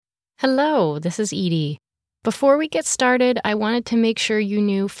Hello, this is Edie. Before we get started, I wanted to make sure you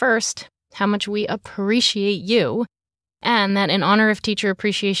knew first how much we appreciate you, and that in honor of Teacher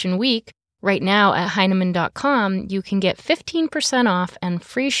Appreciation Week, right now at Heinemann.com, you can get 15% off and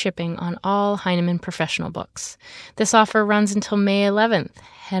free shipping on all Heinemann professional books. This offer runs until May 11th.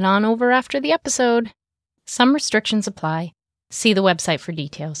 Head on over after the episode. Some restrictions apply. See the website for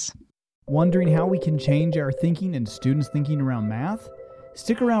details. Wondering how we can change our thinking and students' thinking around math?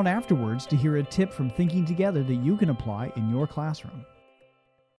 Stick around afterwards to hear a tip from Thinking Together that you can apply in your classroom.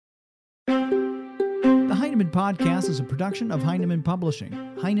 The Heinemann Podcast is a production of Heinemann Publishing.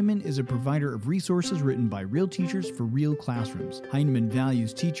 Heinemann is a provider of resources written by real teachers for real classrooms. Heinemann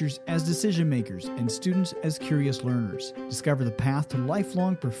values teachers as decision makers and students as curious learners. Discover the path to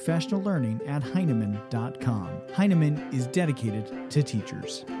lifelong professional learning at Heinemann.com. Heinemann is dedicated to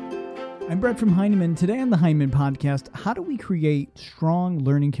teachers. I'm Brett from Heinemann. Today on the Heinemann Podcast, how do we create strong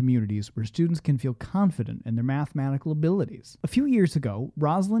learning communities where students can feel confident in their mathematical abilities? A few years ago,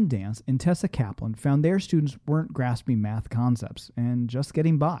 Rozlynn and Tessa Kaplan found their students weren't grasping math concepts and just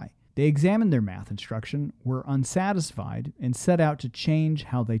getting by. They examined their math instruction, were unsatisfied, and set out to change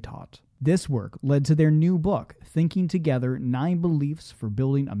how they taught. This work led to their new book, Thinking Together: 9 Beliefs for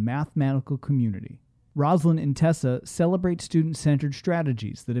Building a Mathematical Community. Rozlynn and Tessa celebrate student-centered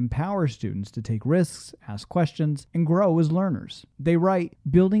strategies that empower students to take risks, ask questions, and grow as learners. They write,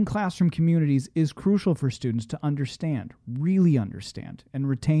 building classroom communities is crucial for students to understand, really understand, and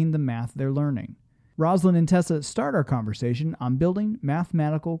retain the math they're learning. Rozlynn and Tessa start our conversation on building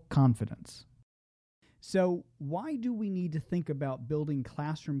mathematical confidence. So, why do we need to think about building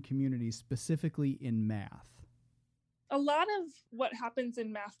classroom communities specifically in math? A lot of what happens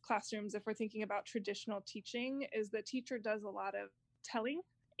in math classrooms, if we're thinking about traditional teaching, is the teacher does a lot of telling.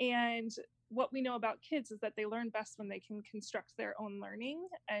 And what we know about kids is that they learn best when they can construct their own learning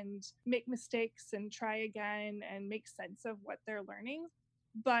and make mistakes and try again and make sense of what they're learning.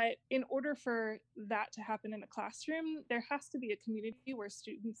 But in order for that to happen in a classroom, there has to be a community where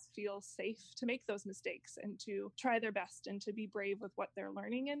students feel safe to make those mistakes and to try their best and to be brave with what they're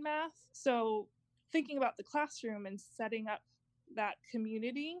learning in math. So thinking about the classroom and setting up that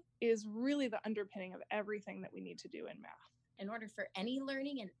community is really the underpinning of everything that we need to do in math. In order for any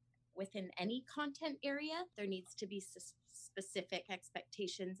learning and within any content area, there needs to be specific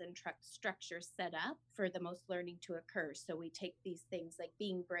expectations and structures set up for the most learning to occur. So we take these things like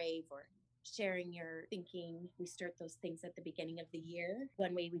being brave or sharing your thinking. We start those things at the beginning of the year.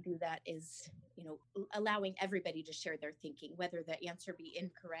 One way we do that is, allowing everybody to share their thinking, whether the answer be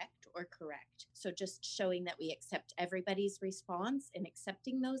incorrect or correct. So just showing that we accept everybody's response and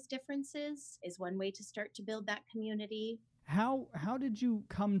accepting those differences is one way to start to build that community. How did you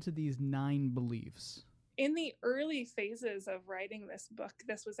come to these 9 beliefs? In the early phases of writing this book,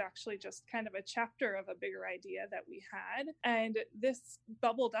 this was actually just kind of a chapter of a bigger idea that we had. And this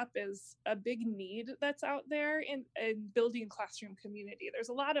bubbled up as a big need that's out there in building classroom community. There's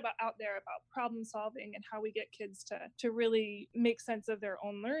a lot out there about problem solving and how we get kids to really make sense of their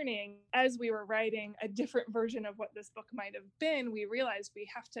own learning. As we were writing a different version of what this book might have been, we realized we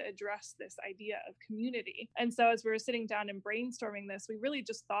have to address this idea of community. And so as we were sitting down and brainstorming this, we really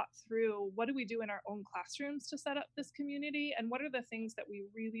just thought through, what do we do in our own classrooms to set up this community, and what are the things that we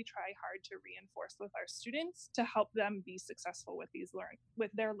really try hard to reinforce with our students to help them be successful with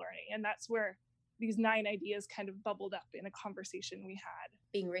their learning. And that's where these 9 ideas kind of bubbled up in a conversation we had.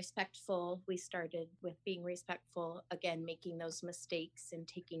 Being respectful, we started with being respectful, again, making those mistakes and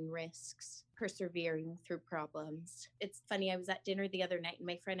taking risks, persevering through problems. It's funny, I was at dinner the other night and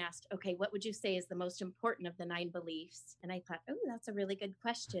my friend asked, okay, what would you say is the most important of the 9 beliefs? And I thought, oh, that's a really good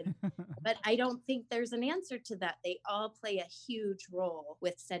question. But I don't think there's an answer to that. They all play a huge role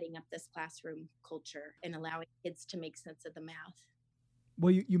with setting up this classroom culture and allowing kids to make sense of the math.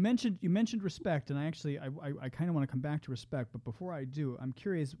 Well, you mentioned respect, and I kind of want to come back to respect, but before I do, I'm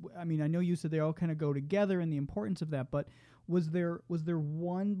curious. I mean, I know you said they all kind of go together and the importance of that, but was there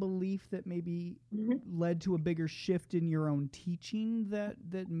one belief that maybe led to a bigger shift in your own teaching that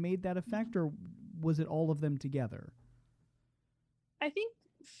made that effect, or was it all of them together? I think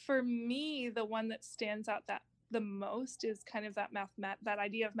for me, the one that stands out that the most is kind of that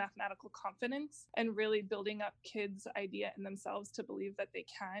idea of mathematical confidence and really building up kids' idea in themselves to believe that they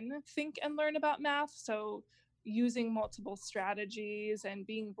can think and learn about math. So using multiple strategies and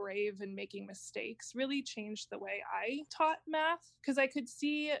being brave and making mistakes really changed the way I taught math, because I could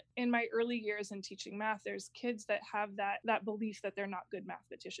see in my early years in teaching math, there's kids that have that belief that they're not good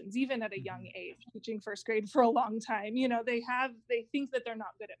mathematicians, even at a young age. Teaching first grade for a long time, they think that they're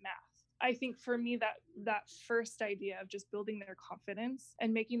not good at math. I think for me, that first idea of just building their confidence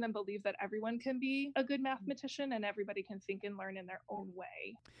and making them believe that everyone can be a good mathematician and everybody can think and learn in their own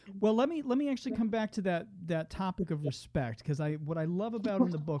way. Well, let me actually come back to that topic of respect, because what I love about in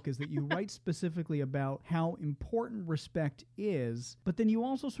the book is that you write specifically about how important respect is, but then you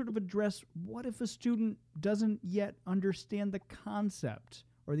also sort of address, what if a student doesn't yet understand the concept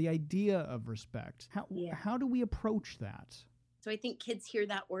or the idea of respect? How do we approach that? So I think kids hear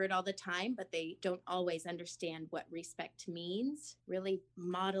that word all the time, but they don't always understand what respect means. Really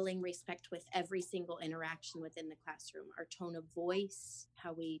modeling respect with every single interaction within the classroom, our tone of voice,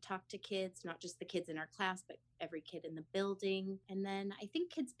 how we talk to kids, not just the kids in our class, but every kid in the building. And then I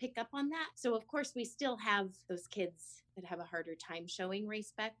think kids pick up on that. So of course we still have those kids that have a harder time showing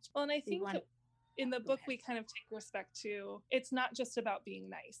respect. Well, and I think in the book, we kind of take respect to, it's not just about being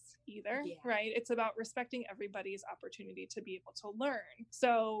nice either, right? It's about respecting everybody's opportunity to be able to learn.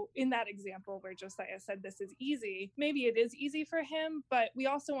 So in that example where Josiah said, this is easy, maybe it is easy for him, but we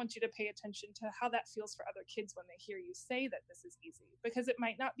also want you to pay attention to how that feels for other kids when they hear you say that this is easy, because it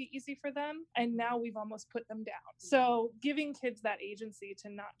might not be easy for them. And now we've almost put them down. So giving kids that agency to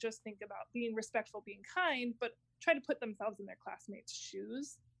not just think about being respectful, being kind, but try to put themselves in their classmates'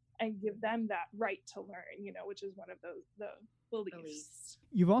 shoes and give them that right to learn, which is one of the beliefs.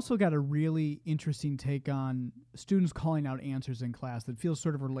 You've also got a really interesting take on students calling out answers in class that feels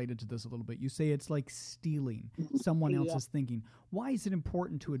sort of related to this a little bit. You say it's like stealing someone else's thinking. Why is it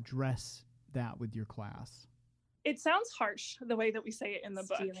important to address that with your class? It sounds harsh the way that we say it in the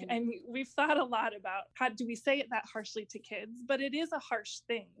book. And we've thought a lot about how do we say it that harshly to kids, but it is a harsh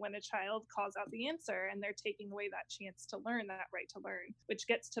thing when a child calls out the answer and they're taking away that chance to learn, that right to learn, which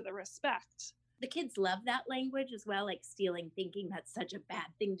gets to the respect. The kids love that language as well, like stealing, thinking that's such a bad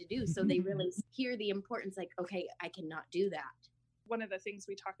thing to do. So they really hear the importance, like, okay, I cannot do that. One of the things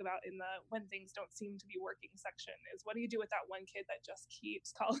we talk about in the when things don't seem to be working section is, what do you do with that one kid that just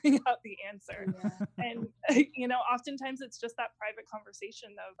keeps calling out the answer? And, oftentimes it's just that private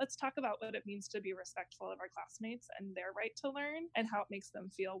conversation of, let's talk about what it means to be respectful of our classmates and their right to learn, and how it makes them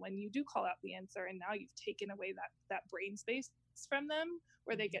feel when you do call out the answer. And now you've taken away that brain space from them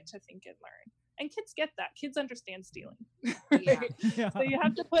where they get to think and learn. And kids get that. Kids understand stealing. Right? So you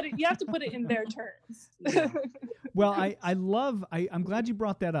have to put it in their terms. Well, I'm glad you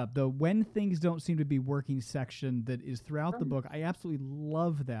brought that up. The when things don't seem to be working section that is throughout the book. I absolutely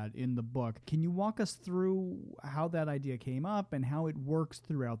love that in the book. Can you walk us through how that idea came up and how it works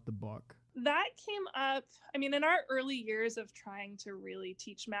throughout the book? That came up, in our early years of trying to really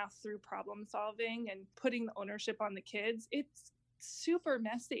teach math through problem solving and putting the ownership on the kids. It's super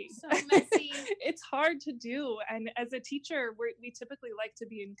messy. So messy. It's hard to do. And as a teacher, we typically like to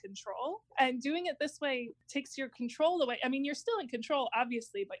be in control. And doing it this way takes your control away. You're still in control,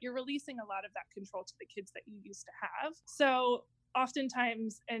 obviously, but you're releasing a lot of that control to the kids that you used to have. So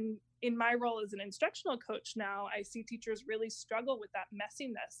oftentimes, and in my role as an instructional coach now, I see teachers really struggle with that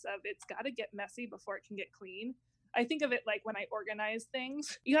messiness of, it's got to get messy before it can get clean. I think of it like when I organize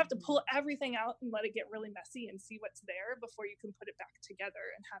things, you have to pull everything out and let it get really messy and see what's there before you can put it back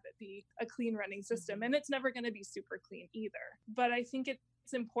together and have it be a clean running system. And it's never going to be super clean either. But I think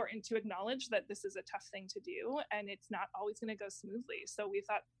it's important to acknowledge that this is a tough thing to do and it's not always going to go smoothly. So we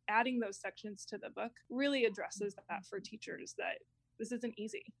thought adding those sections to the book really addresses that for teachers, that this isn't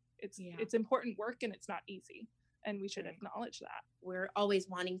easy. It's important work and it's not easy. And we should acknowledge that. We're always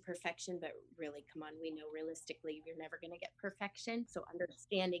wanting perfection, but really, come on, we know realistically you're never going to get perfection. So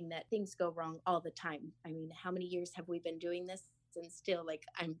understanding that things go wrong all the time. How many years have we been doing this? And still,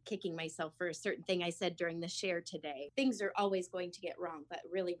 I'm kicking myself for a certain thing I said during the share today. Things are always going to get wrong, but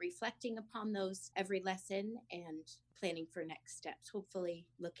really reflecting upon those every lesson and planning for next steps. Hopefully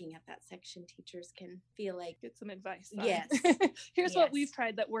looking at that section, teachers can feel like, get some advice. Yes. Here's what we've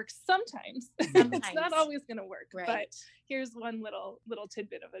tried that works sometimes. It's not always going to work, but here's one little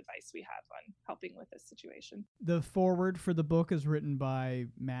tidbit of advice we have on helping with this situation. The foreword for the book is written by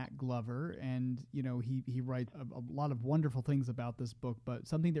Matt Glover, and he writes a lot of wonderful things about this book, but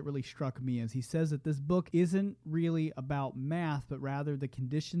something that really struck me is he says that this book isn't really about math, but rather the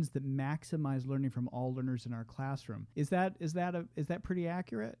conditions that maximize learning from all learners in our classroom. Is that pretty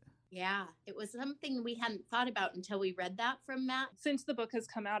accurate? Yeah, it was something we hadn't thought about until we read that from Matt. Since the book has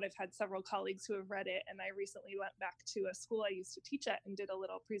come out, I've had several colleagues who have read it, and I recently went back to a school I used to teach at and did a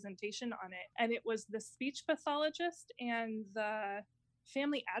little presentation on it. And it was the speech pathologist and the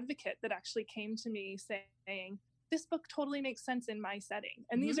family advocate that actually came to me saying, this book totally makes sense in my setting.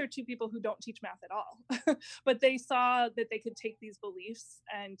 And these are two people who don't teach math at all, but they saw that they could take these beliefs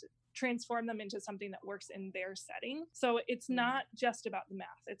and transform them into something that works in their setting. So it's not just about the math,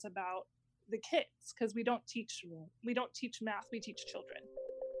 it's about the kids, because we don't teach math, we teach children.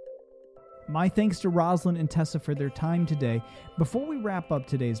 My thanks to Rozlynn and Tessa for their time today. Before we wrap up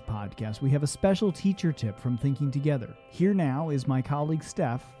today's podcast, we have a special teacher tip from Thinking Together. Here now is my colleague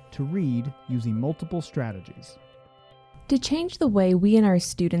Steph to read using multiple strategies. To change the way we and our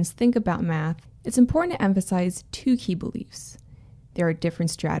students think about math, it's important to emphasize two key beliefs. There are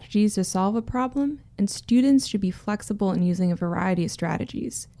different strategies to solve a problem, and students should be flexible in using a variety of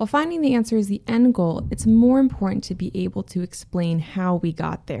strategies. While finding the answer is the end goal, it's more important to be able to explain how we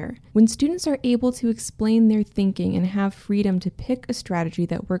got there. When students are able to explain their thinking and have freedom to pick a strategy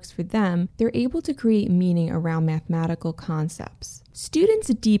that works for them, they're able to create meaning around mathematical concepts. Students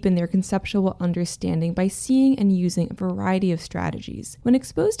deepen their conceptual understanding by seeing and using a variety of strategies. When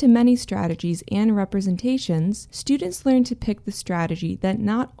exposed to many strategies and representations, students learn to pick the strategy that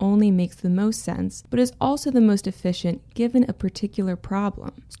not only makes the most sense, but is also the most efficient given a particular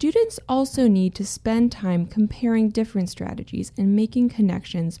problem. Students also need to spend time comparing different strategies and making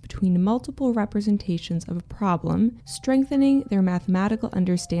connections between multiple representations of a problem, strengthening their mathematical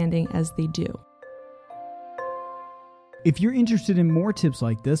understanding as they do. If you're interested in more tips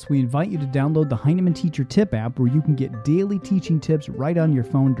like this, we invite you to download the Heinemann Teacher Tip app, where you can get daily teaching tips right on your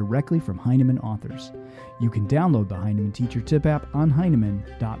phone directly from Heinemann authors. You can download the Heinemann Teacher Tip app on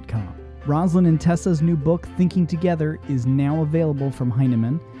Heinemann.com. Rozlynn and Tessa's new book, Thinking Together, is now available from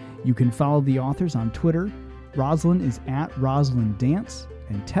Heinemann. You can follow the authors on Twitter. Rozlynn is at Rozlynn Dance,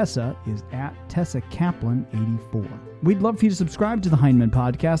 and Tessa is at Tessa Kaplan 84. We'd love for you to subscribe to the Heinemann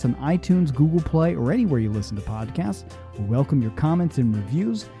Podcast on iTunes, Google Play, or anywhere you listen to podcasts. We welcome your comments and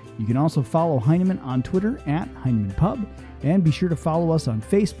reviews. You can also follow Heinemann on Twitter at Heinemann Pub, and be sure to follow us on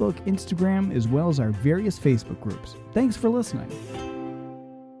Facebook, Instagram, as well as our various Facebook groups. Thanks for listening.